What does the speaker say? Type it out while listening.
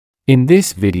In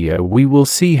this video we will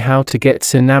see how to get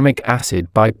cinnamic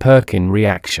acid by Perkin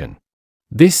reaction.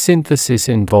 This synthesis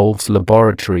involves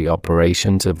laboratory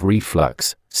operations of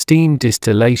reflux, steam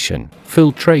distillation,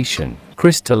 filtration,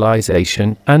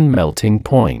 crystallization, and melting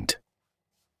point.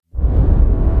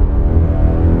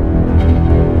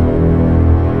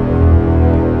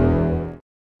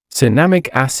 Cinnamic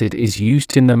acid is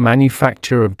used in the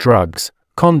manufacture of drugs,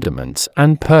 condiments,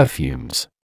 and perfumes.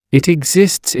 It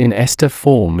exists in ester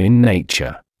form in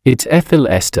nature. Its ethyl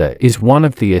ester is one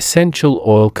of the essential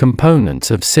oil components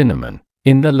of cinnamon.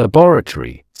 In the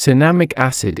laboratory, cinnamic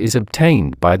acid is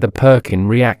obtained by the Perkin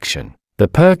reaction. The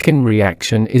Perkin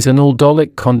reaction is an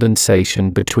aldolic condensation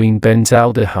between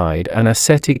benzaldehyde and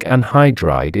acetic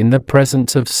anhydride in the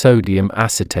presence of sodium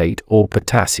acetate or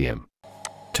potassium.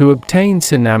 To obtain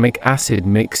cinnamic acid,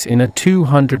 mix in a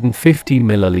 250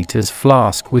 ml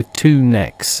flask with 2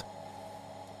 necks.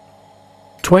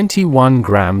 21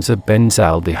 grams of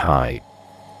benzaldehyde,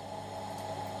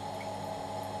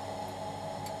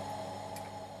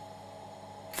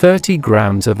 30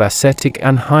 grams of acetic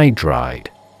anhydride,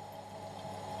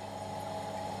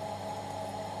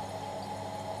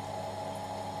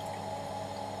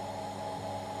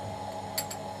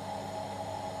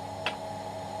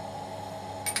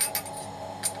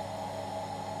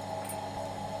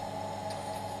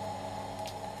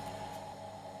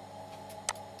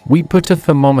 'We put a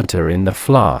thermometer in the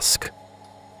flask.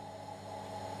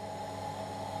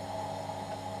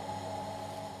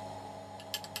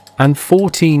 And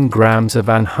 14 grams of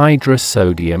anhydrous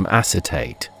sodium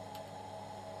acetate.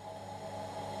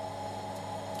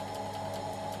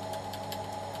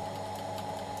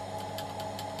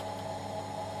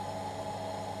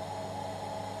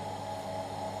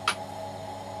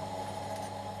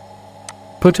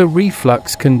 Put a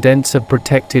reflux condenser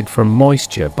protected from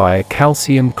moisture by a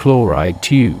calcium chloride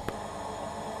tube.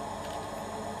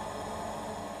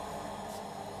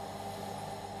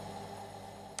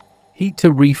 Heat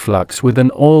to reflux with an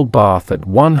oil bath at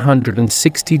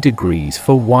 160 degrees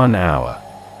for 1 hour.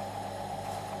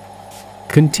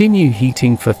 Continue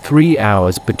heating for 3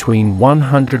 hours between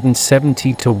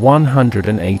 170 to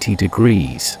 180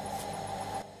 degrees.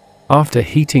 After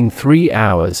heating 3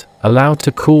 hours, allow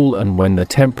to cool, and when the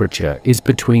temperature is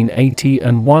between 80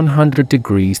 and 100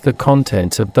 degrees, the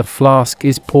contents of the flask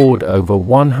is poured over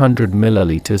 100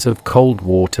 milliliters of cold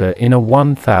water in a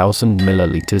 1000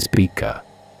 milliliters beaker.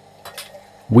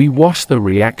 We wash the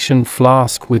reaction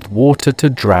flask with water to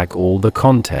drag all the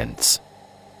contents.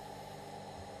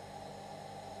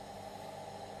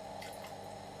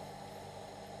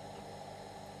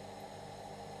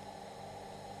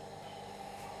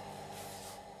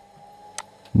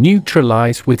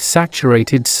 Neutralize with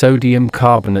saturated sodium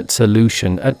carbonate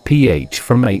solution at pH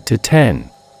from 8 to 10.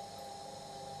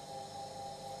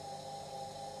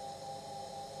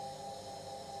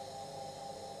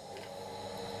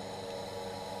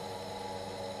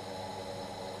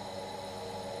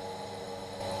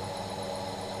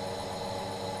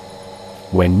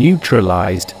 When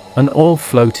neutralized, an oil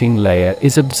floating layer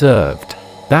is observed.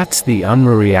 That's the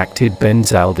unreacted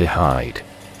benzaldehyde.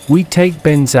 We take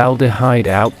benzaldehyde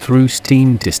out through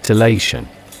steam distillation.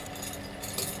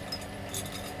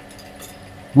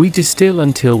 We distill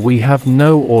until we have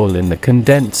no oil in the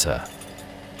condenser.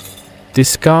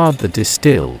 Discard the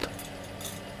distilled.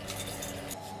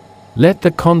 Let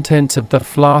the contents of the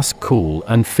flask cool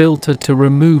and filter to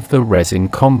remove the resin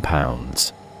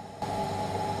compounds.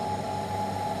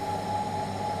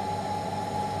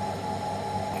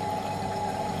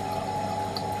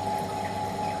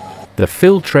 The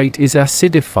filtrate is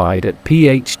acidified at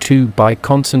pH 2 by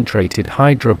concentrated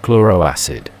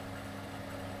hydrochloroacid.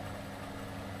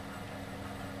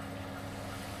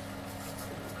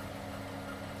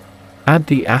 Add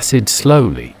the acid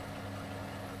slowly.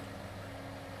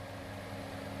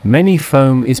 Many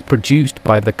foam is produced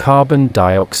by the carbon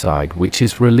dioxide which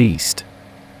is released.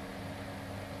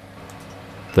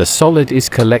 The solid is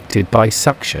collected by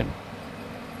suction.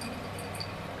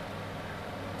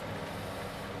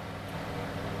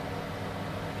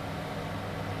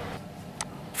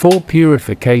 For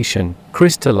purification,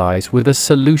 crystallize with a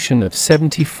solution of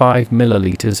 75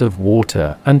 milliliters of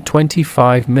water and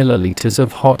 25 milliliters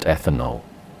of hot ethanol.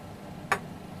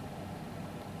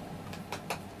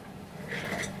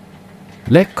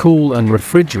 Let cool and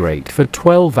refrigerate for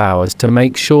 12 hours to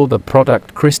make sure the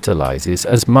product crystallizes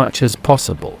as much as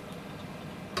possible.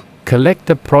 Collect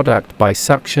the product by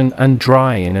suction and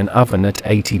dry in an oven at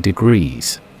 80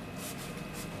 degrees.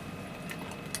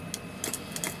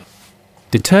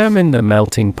 Determine the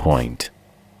melting point.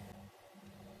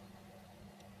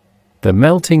 The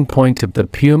melting point of the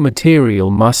pure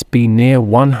material must be near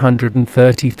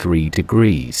 133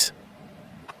 degrees.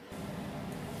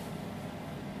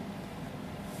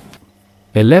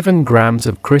 11 grams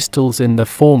of crystals in the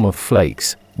form of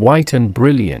flakes, white and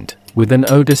brilliant, with an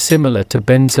odor similar to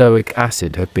benzoic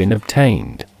acid have been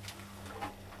obtained.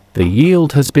 The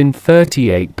yield has been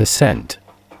 38%.